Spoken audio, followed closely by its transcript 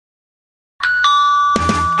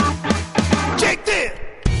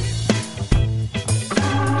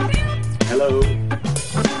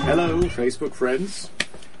Facebook friends.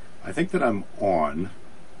 I think that I'm on.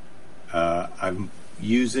 I'm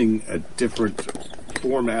using a different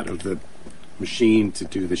format of the machine to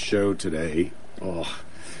do the show today.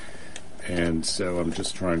 And so I'm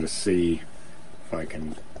just trying to see if I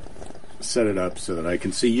can set it up so that I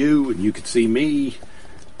can see you and you can see me.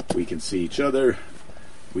 We can see each other.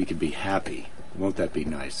 We can be happy. Won't that be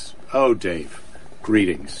nice? Oh, Dave,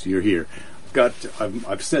 greetings. You're here.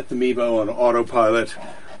 I've set the Mevo on autopilot,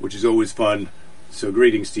 which is always fun. So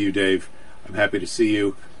greetings to you, Dave. I'm happy to see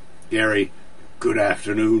you. Gary, good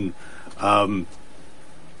afternoon. And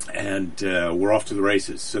we're off to the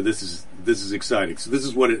races. So this is exciting. So this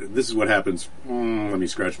is what happens. Let me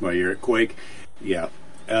scratch my ear. Quake. Yeah.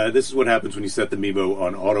 This is what happens when you set the Mevo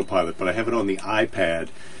on autopilot. But I have it on the iPad,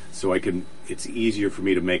 so it's easier for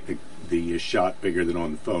me to make the shot bigger than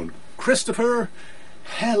on the phone. Christopher,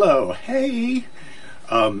 hello, hey.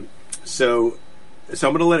 So I'm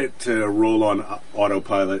going to let it roll on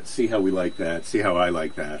autopilot. See how we like that. See how I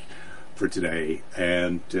like that for today.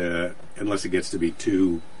 And unless it gets to be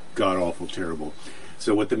too god awful terrible.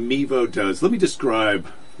 So what the Mevo does. Let me describe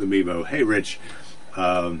the Mevo. Hey, Rich.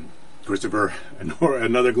 Christopher,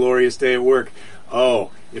 another glorious day at work.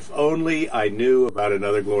 Oh, if only I knew about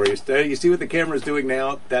another glorious day. You see what the camera's doing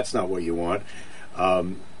now? That's not what you want.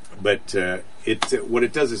 But what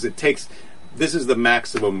it does is it takes... This is the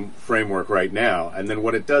maximum framework right now. And then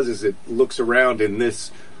what it does is it looks around in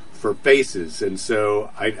this for faces. And so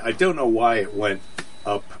I don't know why it went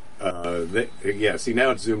up. See,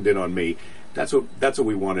 now it's zoomed in on me. That's what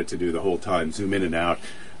we wanted to do the whole time. Zoom in and out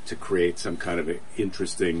to create some kind of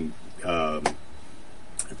interesting...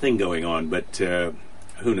 thing going on, but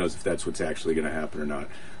who knows if that's what's actually going to happen or not.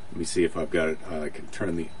 Let me see if I've got it. I can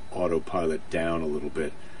turn the autopilot down a little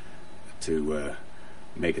bit to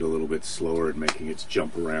make it a little bit slower and making its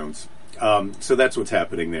jump arounds. So that's what's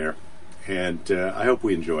happening there, and I hope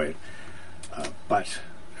we enjoy it. But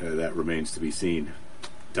that remains to be seen,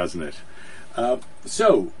 doesn't it?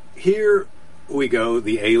 So here we go.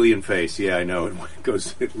 The alien face. Yeah, I know. It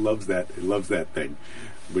goes. It loves that. It loves that thing.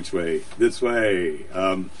 Which way? This way.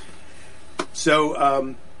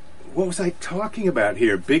 What was I talking about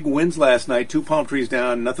here? Big winds last night, 2 palm trees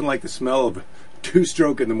down, nothing like the smell of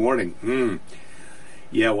two-stroke in the morning.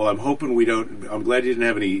 Yeah, well, I'm hoping we don't... I'm glad you didn't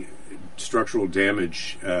have any structural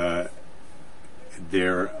damage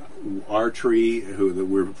there. Our tree, that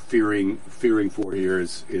we're fearing for here,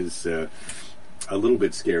 is a little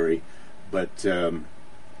bit scary, but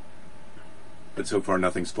so far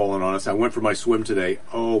nothing's fallen on us. I went for my swim today.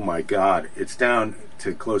 Oh my God, it's down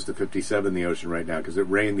to close to 57 in the ocean right now because it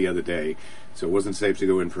rained the other day, so it wasn't safe to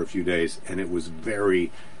go in for a few days, and it was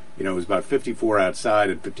very, it was about 54 outside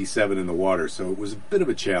and 57 in the water, so it was a bit of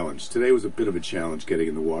a challenge. Today was a bit of a challenge getting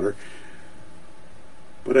in the water,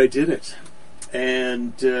 but I did it.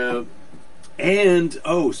 And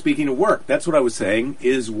speaking of work, that's what I was saying,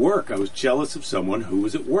 is work. I was jealous of someone who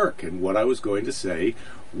was at work, and what I was going to say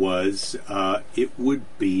was it would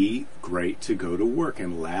be great to go to work.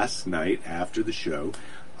 And last night after the show,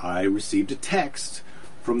 I received a text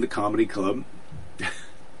from the comedy club.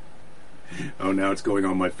 Oh, now it's going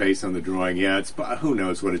on my face on the drawing. Yeah, it's who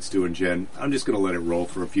knows what it's doing, Jen. I'm just going to let it roll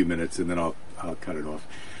for a few minutes and then I'll cut it off.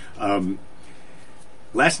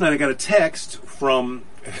 Last night I got a text from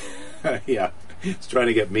yeah, it's trying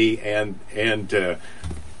to get me and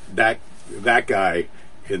that guy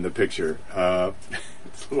in the picture.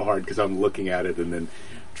 It's a little hard because I'm looking at it and then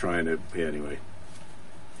trying to... Anyway,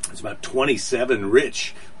 it's about 27,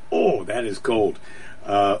 Rich. Oh, that is cold.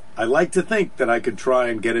 I like to think that I could try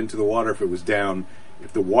and get into the water if it was down,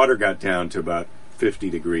 if the water got down to about 50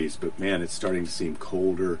 degrees. But man, it's starting to seem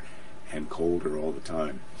colder and colder all the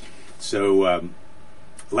time. So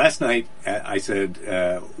last night I said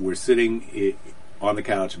we're sitting on the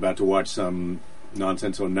couch about to watch some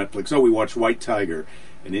nonsense on Netflix. Oh, we watched White Tiger,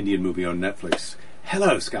 an Indian movie on Netflix.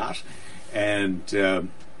 Hello, Scott. And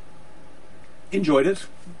enjoyed it.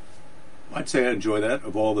 I'd say I enjoy that.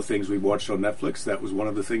 Of all the things we watched on Netflix, that was one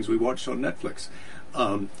of the things we watched on Netflix.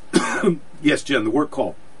 Yes, Jen, the work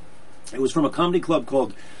call. It was from a comedy club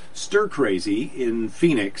called Stir Crazy in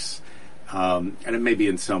Phoenix. And it may be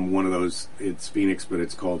in one of those, it's Phoenix, but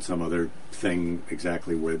it's called some other thing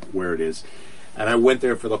exactly where it is. And I went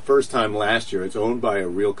there for the first time last year. It's owned by a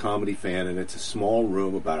real comedy fan, and it's a small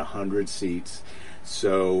room, about 100 seats.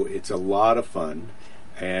 So it's a lot of fun.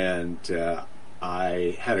 And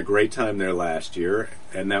I had a great time there last year,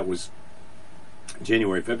 and that was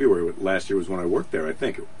January, February last year was when I worked there, I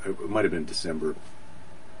think. It might have been December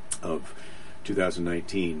of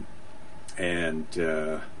 2019. And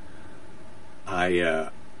I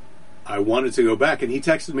I wanted to go back, and he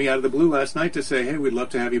texted me out of the blue last night to say, "Hey, we'd love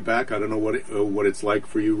to have you back. I don't know what it's like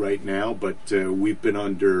for you right now, but we've been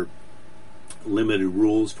under limited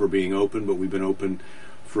rules for being open, but we've been open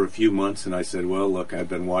for a few months." And I said, "Well, look, I've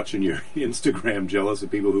been watching your Instagram, jealous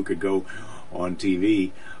of people who could go on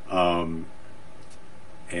TV, or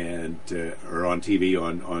on TV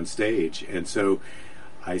on stage." And so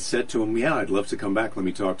I said to him, "Yeah, I'd love to come back. Let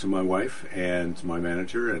me talk to my wife and my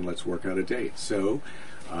manager, and let's work out a date." So,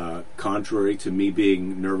 contrary to me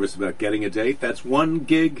being nervous about getting a date, that's one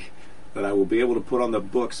gig that I will be able to put on the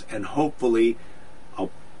books, and hopefully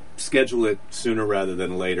I'll schedule it sooner rather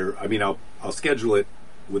than later. I mean, I'll schedule it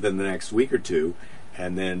within the next week or two,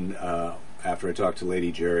 and then after I talk to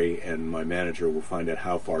Lady Jerry and my manager, we'll find out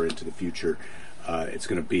how far into the future it's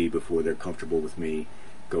going to be before they're comfortable with me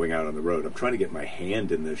going out on the road. I'm trying to get my hand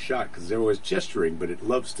in this shot because they're always gesturing, but it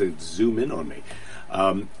loves to zoom in on me.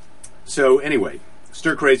 So anyway,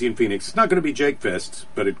 Stir Crazy in Phoenix. It's not going to be Jake Fest,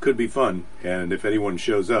 but it could be fun. And if anyone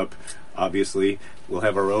shows up, obviously we'll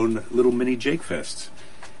have our own little mini Jake Fest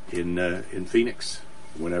in Phoenix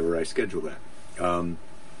whenever I schedule that.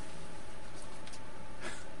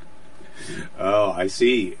 Oh, I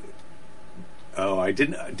see. Oh, I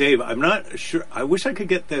didn't, Dave. I'm not sure. I wish I could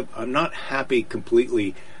get the. I'm not happy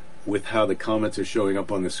completely with how the comments are showing up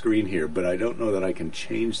on the screen here, but I don't know that I can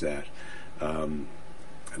change that.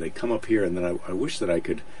 They come up here, and then I wish that I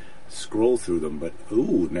could scroll through them, but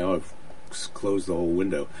ooh, now I've closed the whole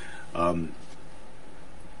window.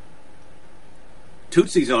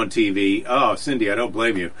 Tootsie's on TV. Oh, Cindy, I don't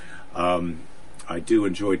blame you. I do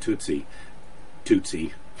enjoy Tootsie.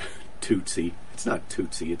 Tootsie. It's not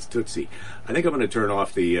Tootsie, it's Tootsie. I think I'm going to turn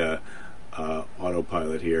off the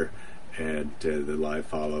autopilot here and the live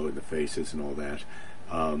follow and the faces and all that.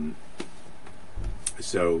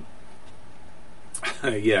 So,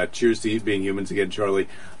 yeah, cheers to you being humans again, Charlie.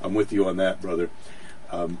 I'm with you on that, brother.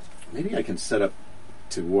 Maybe I can set up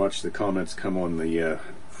to watch the comments come on the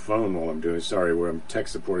phone while I'm doing it. Sorry, where I'm tech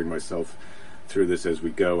supporting myself through this as we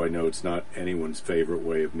go. I know it's not anyone's favorite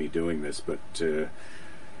way of me doing this, but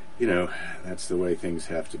you know, that's the way things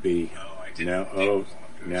have to be. Now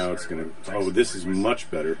it's going to... Oh, this is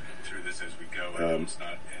much better.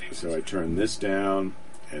 So I turn this down,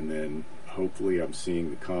 and then hopefully I'm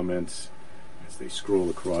seeing the comments as they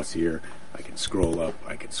scroll across here. I can scroll up,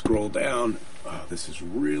 I can scroll down. Oh, this is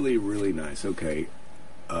really, really nice. Okay.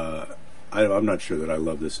 I'm not sure that I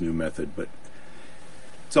love this new method, but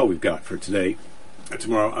it's all we've got for today.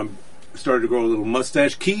 Tomorrow I'm started to grow a little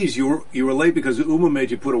mustache. Keys, you were late because Uma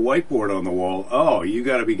made you put a whiteboard on the wall. Oh, you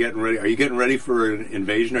got to be getting ready. Are you getting ready for an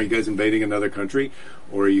invasion? Are you guys invading another country?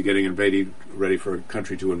 Or are you getting ready for a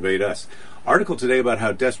country to invade us? Article today about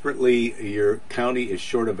how desperately your county is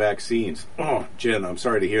short of vaccines. Oh, Jen, I'm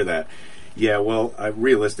sorry to hear that. Yeah, well,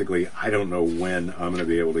 realistically, I don't know when I'm going to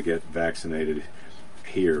be able to get vaccinated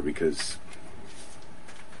here because,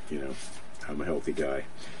 you know, I'm a healthy guy.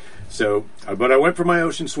 So, but I went for my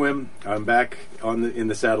ocean swim. I'm back in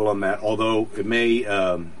the saddle on that. Although it may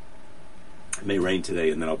rain today,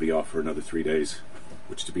 and then I'll be off for another 3 days.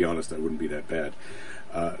 Which, to be honest, I wouldn't be that bad.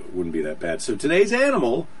 So today's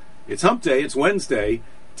animal, it's Hump Day. It's Wednesday.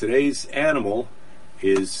 Today's animal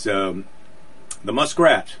is the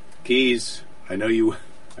muskrat. Keys. I know you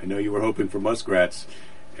were hoping for muskrats,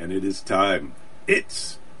 and it is time.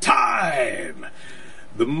 It's time.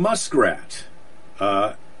 The muskrat.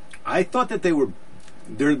 I thought that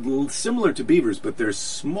they're similar to beavers, but they're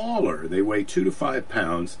smaller. They weigh 2 to 5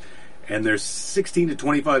 pounds, and they're 16 to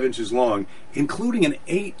 25 inches long, including an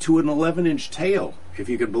 8 to an 11-inch tail, if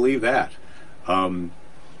you can believe that.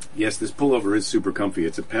 Yes, this pullover is super comfy.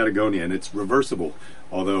 It's a Patagonia, and it's reversible,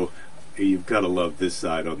 although you've got to love this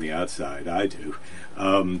side on the outside. I do.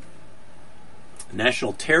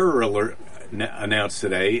 National Terror Alert announced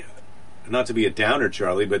today. Not to be a downer,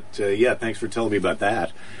 Charlie, but yeah, thanks for telling me about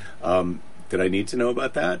that. Did I need to know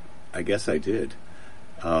about that? I guess I did.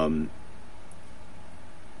 Now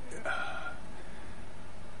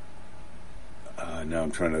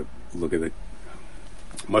I'm trying to look at the...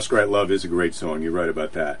 Muskrat Love is a great song. You're right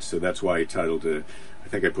about that. So that's why I titled it... I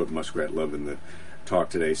think I put Muskrat Love in the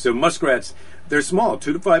talk today. So muskrats, they're small,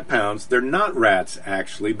 2 to 5 pounds. They're not rats,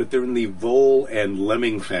 actually, but they're in the vole and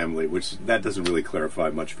lemming family, which that doesn't really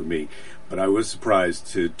clarify much for me. But I was surprised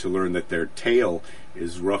to learn that their tail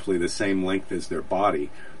is roughly the same length as their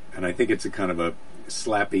body. And I think it's a kind of a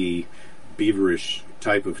slappy, beaverish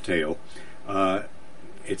type of tail.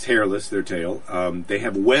 It's hairless, their tail. They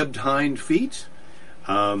have webbed hind feet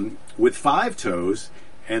with 5 toes,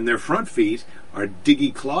 and their front feet are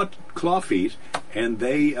diggy claw feet, and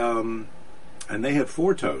they have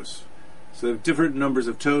 4 toes. So they have different numbers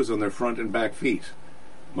of toes on their front and back feet,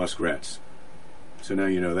 muskrats. So now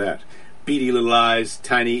you know that. Beady little eyes,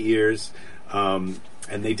 tiny ears, and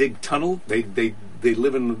they dig tunnel. They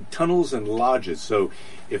live in tunnels and lodges. So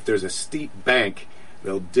if there's a steep bank,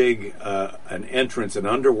 they'll dig an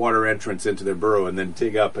underwater entrance into their burrow, and then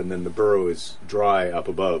dig up, and then the burrow is dry up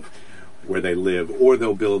above where they live. Or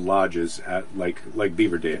they'll build lodges like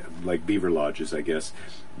beaver lodges, I guess.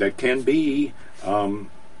 That can be.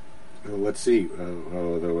 Let's see.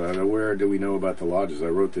 Where do we know about the lodges? I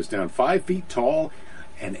wrote this down. 5 feet tall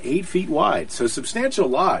and 8 feet wide. So substantial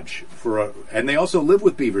lodge and they also live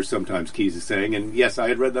with beavers sometimes, Keys is saying. And yes, I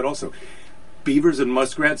had read that also. Beavers and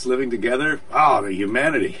muskrats living together. The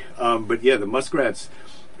humanity. But yeah, the muskrats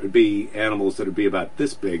would be animals that would be about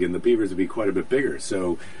this big, and the beavers would be quite a bit bigger.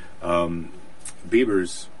 So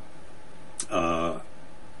beavers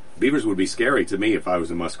would be scary to me if I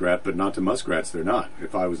was a muskrat, but not to muskrats. They're not.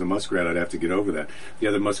 If I was a muskrat, I'd have to get over that. The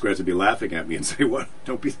other muskrats would be laughing at me and say, "What?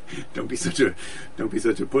 Don't be such a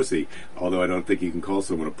pussy." Although I don't think you can call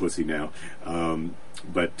someone a pussy now.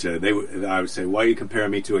 But I would say, "Why are you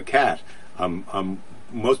comparing me to a cat?"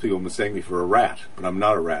 Most people mistake me for a rat, but I'm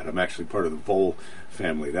not a rat. I'm actually part of the vole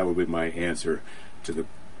family. That would be my answer to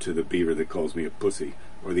the beaver that calls me a pussy,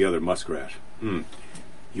 or the other muskrat.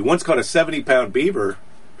 You once caught a 70-pound beaver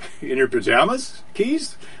in your pajamas,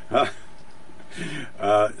 Keys?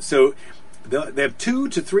 So they have 2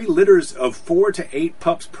 to 3 litters of 4 to 8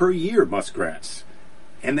 pups per year, muskrats.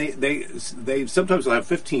 And they sometimes will have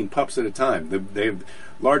 15 pups at a time. They have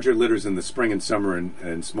larger litters in the spring and summer,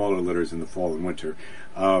 and smaller litters in the fall and winter.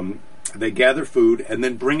 They gather food and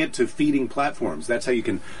then bring it to feeding platforms. That's how you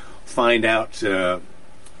can find out.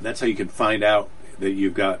 That's how you can find out that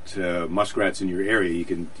you've got muskrats in your area.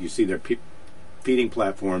 You see their feeding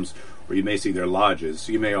platforms, or you may see their lodges.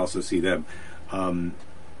 So you may also see them.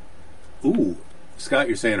 Scott,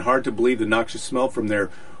 you're saying hard to believe the noxious smell from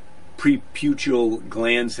their preputial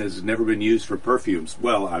glands has never been used for perfumes.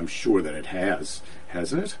 Well, I'm sure that it has,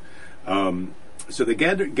 hasn't it? So they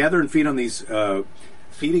gather and feed on these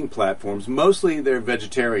feeding platforms. Mostly they're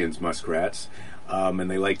vegetarians, muskrats, and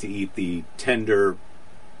they like to eat the tender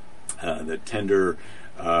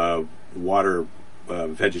water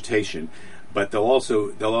vegetation. But they'll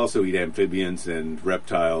also eat amphibians and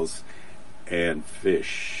reptiles and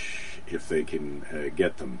fish if they can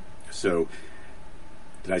get them. So,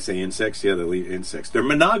 did I say insects? Yeah, they'll eat insects. They're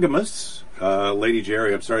monogamous. Lady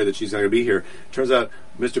Jerry, I'm sorry that she's not going to be here. Turns out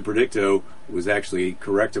Mr. Predicto was actually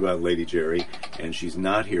correct about Lady Jerry, and she's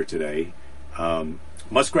not here today.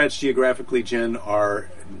 Muskrats, geographically, Jen, are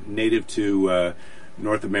native to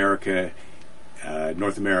North America,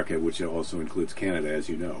 which also includes Canada, as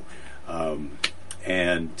you know.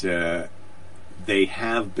 And they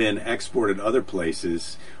have been exported other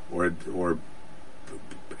places, or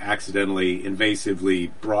accidentally, invasively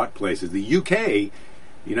brought places. The UK,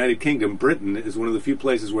 United Kingdom, Britain, is one of the few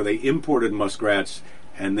places where they imported muskrats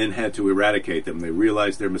and then had to eradicate them. They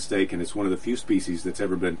realized their mistake, and it's one of the few species that's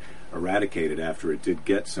ever been eradicated after it did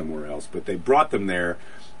get somewhere else. But they brought them there,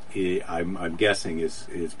 I'm guessing, is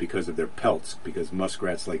because of their pelts, because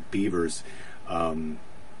muskrats, like beavers,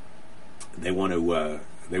 they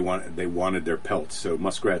wanted their pelts. So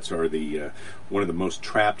muskrats are the one of the most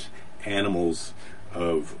trapped animals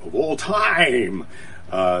of all time.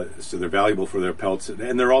 So they're valuable for their pelts,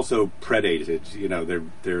 and they're also predated. You know,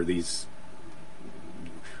 they're these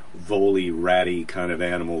voly, ratty kind of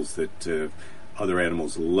animals that other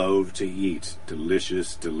animals love to eat.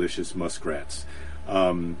 Delicious, delicious muskrats.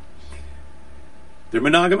 They're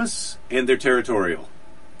monogamous and they're territorial,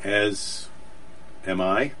 as am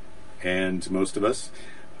I, and most of us.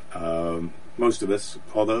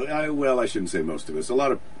 Although, I shouldn't say most of us.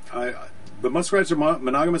 But muskrats are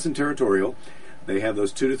monogamous and territorial. They have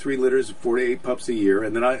those 2 to 3 litters of 4 to 8 pups a year,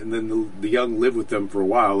 and then the young live with them for a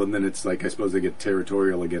while, and then it's like, I suppose, they get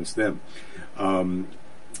territorial against them.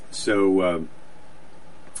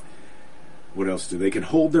 What else do they can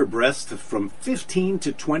hold their breath from 15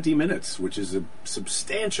 to 20 minutes, which is a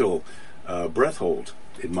substantial breath hold,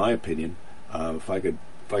 in my opinion. If I could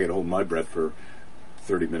hold my breath for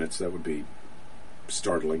 30 minutes, that would be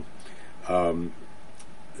startling.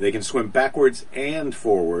 They can swim backwards and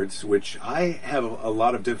forwards, which I have a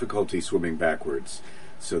lot of difficulty swimming backwards.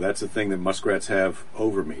 So that's a thing that muskrats have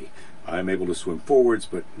over me. I'm able to swim forwards,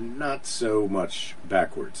 but not so much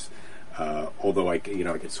backwards. Although I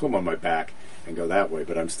can swim on my back and go that way,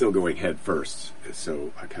 but I'm still going head first,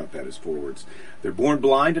 so I count that as forwards. They're born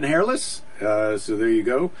blind and hairless, so there you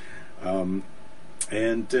go.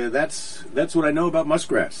 And that's what I know about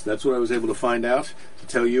muskrats. That's what I was able to find out to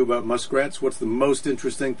tell you about muskrats. What's the most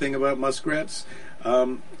interesting thing about muskrats?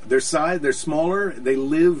 Their size, they're smaller. They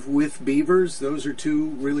live with beavers. Those are two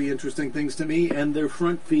really interesting things to me. And their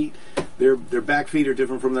front feet, their back feet are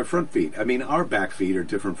different from their front feet. I mean, our back feet are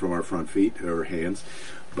different from our front feet or hands.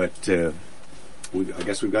 But I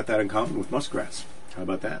guess we've got that in common with muskrats. How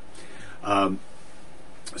about that?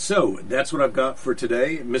 So that's what I've got for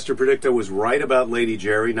today. Mr. Predicto was right about Lady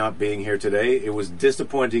Jerry not being here today. It was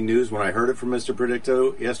disappointing news when I heard it from Mr.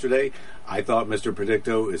 Predicto yesterday. I thought Mr.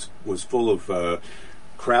 Predicto was full of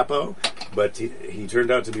crapo, but he turned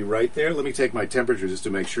out to be right there. Let me take my temperature just to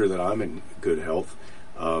make sure that I'm in good health.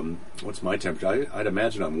 What's my temperature? I'd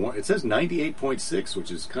imagine I'm warm. It says 98.6, which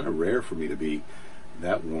is kind of rare for me to be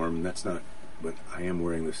that warm. That's not, but I am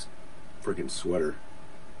wearing this freaking sweater.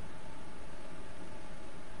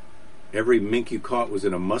 Every mink you caught was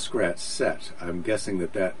in a muskrat set. I'm guessing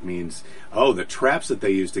that means, the traps that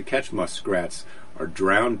they use to catch muskrats are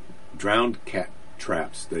drowned cat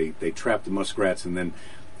traps. They trap the muskrats and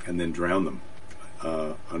then drown them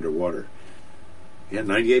underwater. Yeah,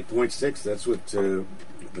 98.6. That's what the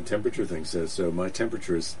temperature thing says. So my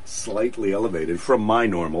temperature is slightly elevated from my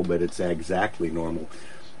normal, but it's exactly normal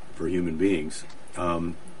for human beings.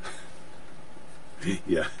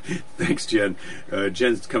 Yeah, thanks, Jen.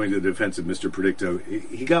 Jen's coming to the defense of Mr. Predicto.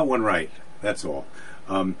 He got one right, that's all.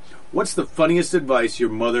 What's the funniest advice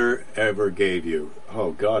your mother ever gave you?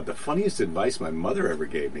 Oh, God, the funniest advice my mother ever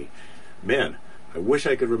gave me. Man, I wish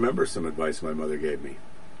I could remember some advice my mother gave me.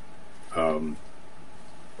 I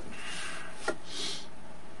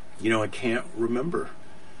can't remember.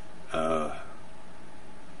 I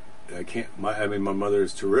can't. My mother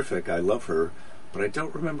is terrific. I love her, but I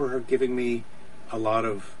don't remember her giving me a lot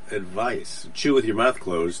of advice. Chew with your mouth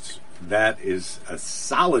closed. That is a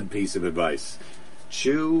solid piece of advice.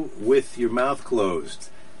 Chew with your mouth closed.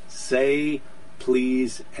 Say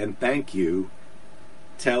please and thank you.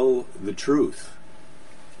 Tell the truth.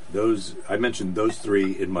 I mentioned those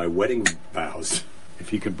three in my wedding vows,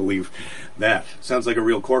 if you can believe that. Sounds like a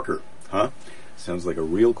real corker, huh? Sounds like a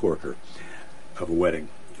real corker of a wedding.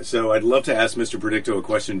 So I'd love to ask Mr. Predicto a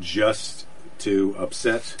question just to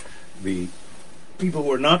upset the people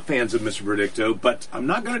who are not fans of Mr. Predicto, but I'm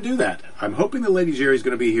not going to do that. I'm hoping that Lady Jerry's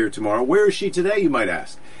going to be here tomorrow. Where is she today, you might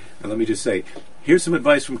ask? And let me just say, here's some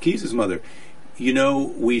advice from Keys' mother.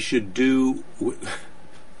 We should do...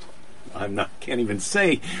 can't even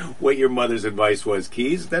say what your mother's advice was,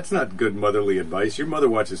 Keys. That's not good motherly advice. Your mother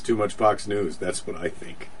watches too much Fox News. That's what I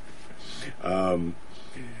think. A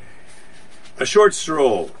short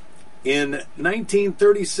stroll. In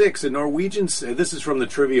 1936, a Norwegian... This is from the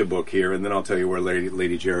trivia book here, and then I'll tell you where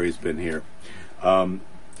Lady Jerry's been here.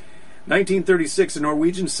 1936, a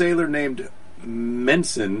Norwegian sailor named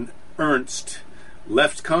Mensen Ernst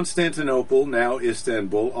left Constantinople, now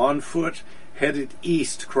Istanbul, on foot, headed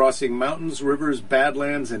east, crossing mountains, rivers,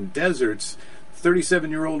 badlands, and deserts.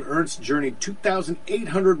 37-year-old Ernst journeyed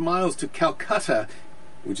 2,800 miles to Calcutta,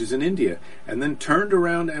 which is in India, and then turned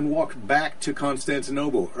around and walked back to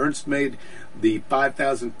Constantinople. Ernst made the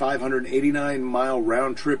 5,589-mile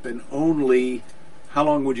round trip in only, how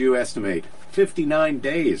long would you estimate? 59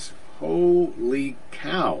 days. Holy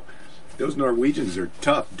cow. Those Norwegians are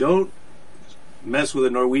tough. Don't mess with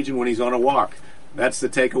a Norwegian when he's on a walk. That's the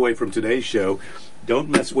takeaway from today's show. Don't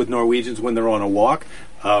mess with Norwegians when they're on a walk.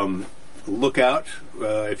 Look out.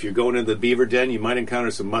 If you're going into the beaver den, you might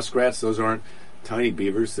encounter some muskrats. Those aren't tiny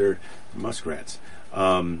beavers, they're muskrats.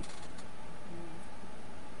 I'm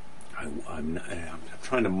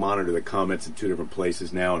trying to monitor the comments in two different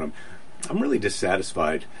places now, and I'm really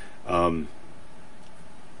dissatisfied. I'm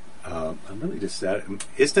really dissatisfied.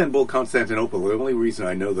 Istanbul, Constantinople. The only reason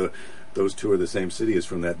I know those two are the same city is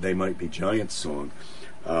from that "They Might Be Giants" song.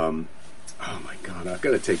 Oh my God! I've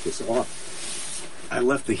got to take this off. I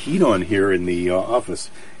left the heat on here in the office.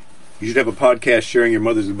 You should have a podcast sharing your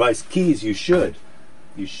mother's advice. Keys, you should.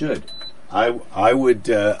 You should. I would.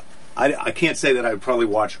 I can't say that I would probably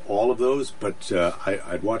watch all of those, but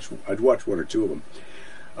I'd watch one or two of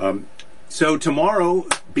them. So tomorrow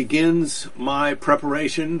begins my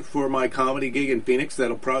preparation for my comedy gig in Phoenix.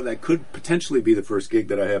 That could potentially be the first gig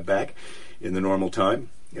that I have back in the normal time.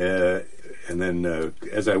 And then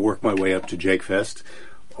as I work my way up to Jake Fest,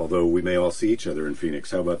 although we may all see each other in Phoenix.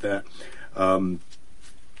 How about that?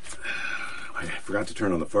 I forgot to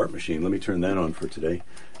turn on the fart machine. Let me turn that on for today.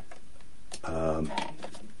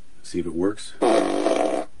 See if it works.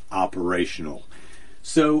 Operational.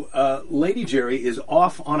 So, Lady Jerry is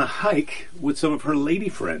off on a hike with some of her lady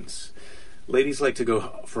friends. ladies like to go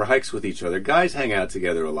for hikes with each other. Guys hang out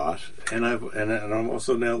together a lot, and I've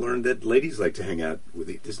also now learned that ladies like to hang out with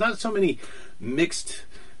each. There's not so many mixed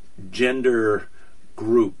gender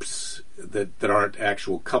groups that aren't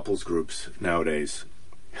actual couples groups nowadays.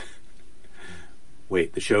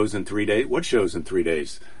 Wait, the show's in 3 days? What show's in 3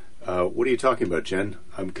 days? What are you talking about, Jen?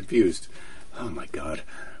 I'm confused. Oh my God.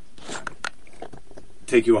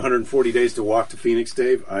 Take you 140 days to walk to Phoenix,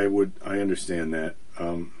 Dave? I understand that.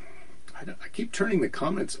 I keep turning the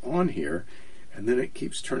comments on here, and then it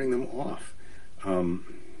keeps turning them off.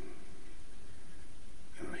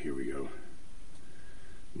 Here we go.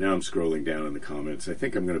 Now I'm scrolling down in the comments. I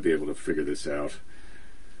think I'm going to be able to figure this out.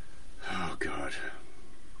 Oh, God.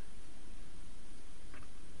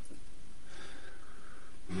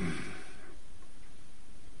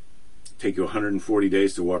 Take you 140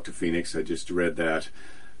 days to walk to Phoenix. I just read that.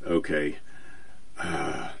 Okay.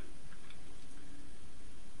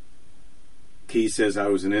 Key says, I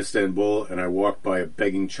was in Istanbul and I walked by a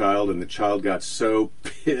begging child, and the child got so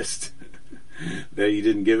pissed that he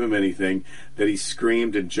didn't give him anything that he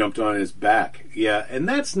screamed and jumped on his back. Yeah, and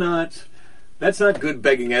that's not good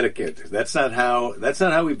begging etiquette. That's not how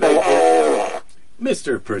we beg here.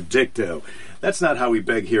 Mr. Predicto. That's not how we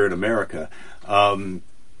beg here in America.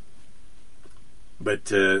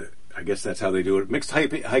 But I guess that's how they do it. Mixed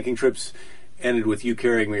hiking trips ended with you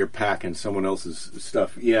carrying your pack and someone else's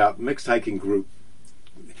stuff. Yeah, mixed hiking group.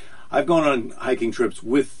 I've gone on hiking trips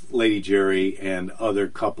with Lady Jerry and other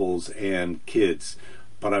couples and kids,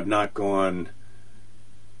 but I've not gone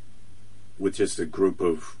with just a group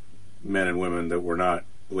of men and women that were not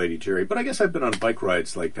Lady Jerry. But I guess I've been on bike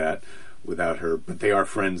rides like that without her. But they are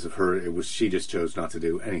friends of her. She just chose not to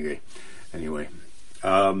do anyway.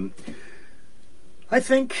 I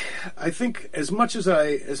think as much as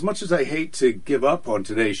I hate to give up on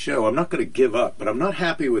today's show, I'm not going to give up. But I'm not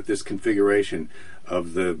happy with this configuration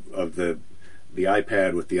of the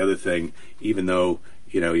iPad with the other thing. Even though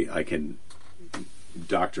I can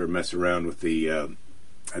doctor mess around with the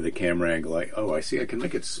camera angle. I see I can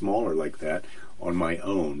make it smaller like that on my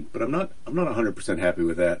own. But I'm not 100% happy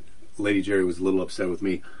with that. Lady Jerry was a little upset with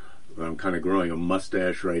me. I'm kind of growing a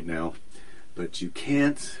mustache right now, but you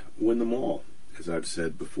can't win them all, as I've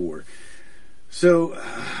said before. So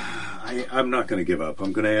I'm not going to give up.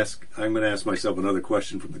 I'm going to ask myself another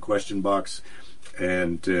question from the question box,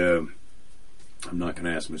 and I'm not going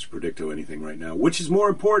to ask Mr. Predicto anything right now. Which is more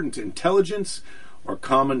important, intelligence or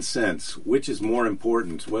common sense? Which is more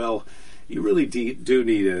important? Well, you really do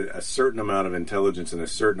need a certain amount of intelligence and a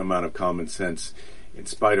certain amount of common sense, in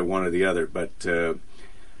spite of one or the other. But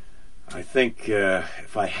I think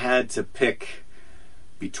if I had to pick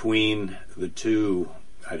between the two,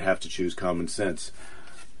 I'd have to choose common sense.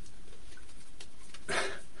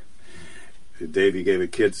 Davey gave a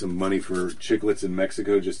kid some money for chiclets in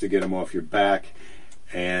Mexico just to get him off your back,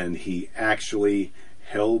 and he actually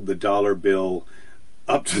held the dollar bill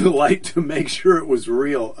up to the light to make sure it was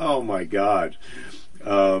real. Oh my God.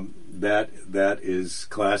 That is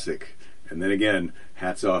classic. And then again,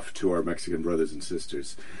 hats off to our Mexican brothers and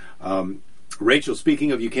sisters. Rachel,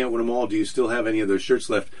 speaking of you can't win them all, do you still have any of those shirts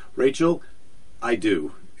left? Rachel, I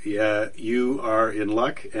do. Yeah, you are in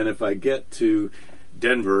luck, and if I get to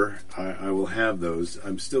Denver, I will have those.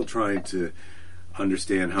 I'm still trying to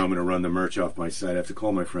understand how I'm going to run the merch off my site. I have to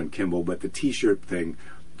call my friend Kimball, but the t-shirt thing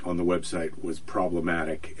on the website was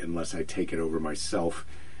problematic unless I take it over myself.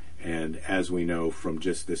 And as we know from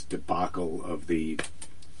just this debacle of the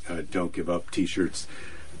Don't Give Up t-shirts,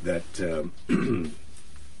 that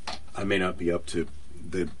I may not be up to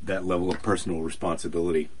that level of personal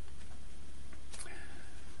responsibility.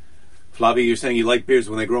 Flavia, you're saying you like beards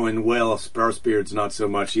when they grow in well. Sparse beards, not so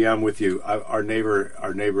much. Yeah, I'm with you. Our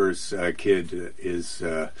neighbor's kid is,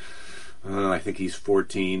 I think he's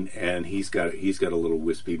 14, and he's got a little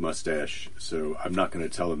wispy mustache. So I'm not going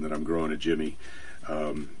to tell him that I'm growing a Jimmy,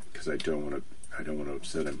 because I don't want to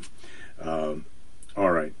upset him.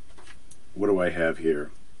 All right, what do I have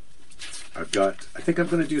here? I think I'm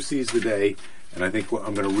going to do Seize the Day, and I think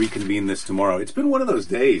I'm going to reconvene this tomorrow. It's been one of those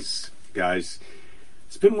days, guys.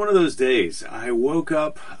 It's been one of those days. I woke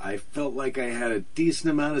up, I felt like I had a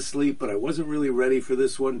decent amount of sleep, but I wasn't really ready for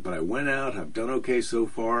this one. But I went out. I've done okay so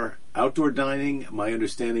far. Outdoor dining, my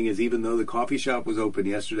understanding is, even though the coffee shop was open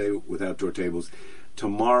yesterday with outdoor tables,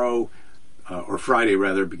 tomorrow, or Friday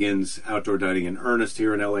rather, begins outdoor dining in earnest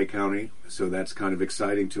here in LA County. So that's kind of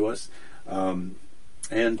exciting to us. And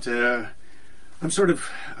I'm sort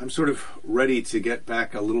of ready to get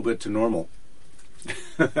back a little bit to normal.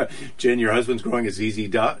 Jen, your husband's growing a ZZ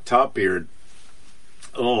Top beard.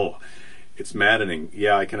 Oh, it's maddening.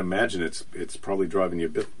 Yeah, I can imagine it's probably driving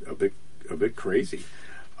you a bit a bit crazy.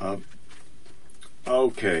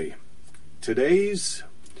 Okay, today's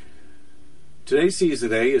Seize the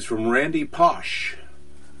Day is from Randy Posh.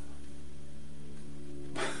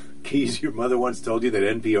 Keys, your mother once told you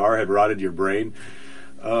that NPR had rotted your brain.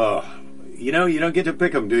 You don't get to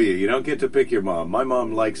pick them, do you? You don't get to pick your mom. My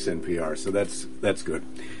mom likes NPR, so that's good.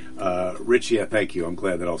 Rich, yeah, thank you. I'm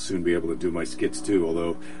glad that I'll soon be able to do my skits too,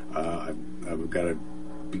 although I've got to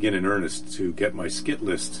begin in earnest to get my skit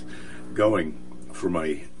list going for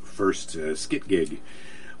my first skit gig.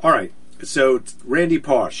 All right, so Randy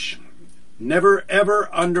Posh. Never, ever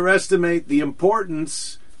underestimate the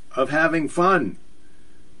importance of having fun.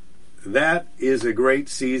 That is a great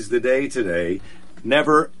Seize the Day today.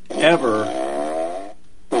 Never, ever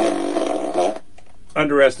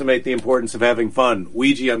underestimate the importance of having fun.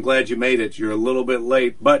 Ouija, I'm glad you made it. You're a little bit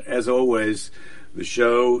late, but as always, the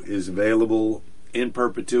show is available in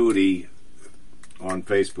perpetuity on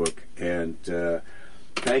Facebook. And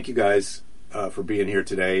thank you guys for being here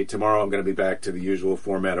today. Tomorrow I'm going to be back to the usual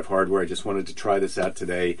format of hardware. I just wanted to try this out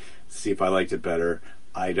today, see if I liked it better.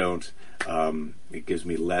 I don't. It gives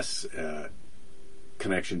me less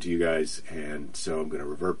connection to you guys, and so I'm going to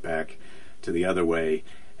revert back to the other way.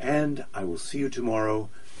 And I will see you tomorrow.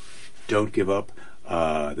 Don't give up.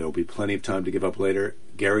 There will be plenty of time to give up later.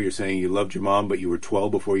 Gary, you're saying you loved your mom, but you were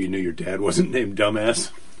 12 before you knew your dad wasn't named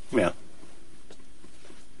Dumbass. Yeah.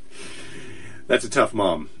 That's a tough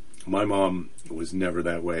mom. My mom was never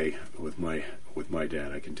that way with my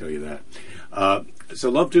dad, I can tell you that. So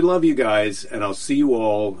love to love you guys, and I'll see you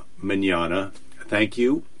all mañana. Thank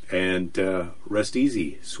you, and rest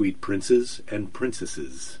easy, sweet princes and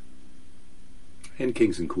princesses, and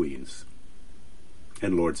kings and queens,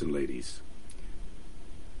 and lords and ladies.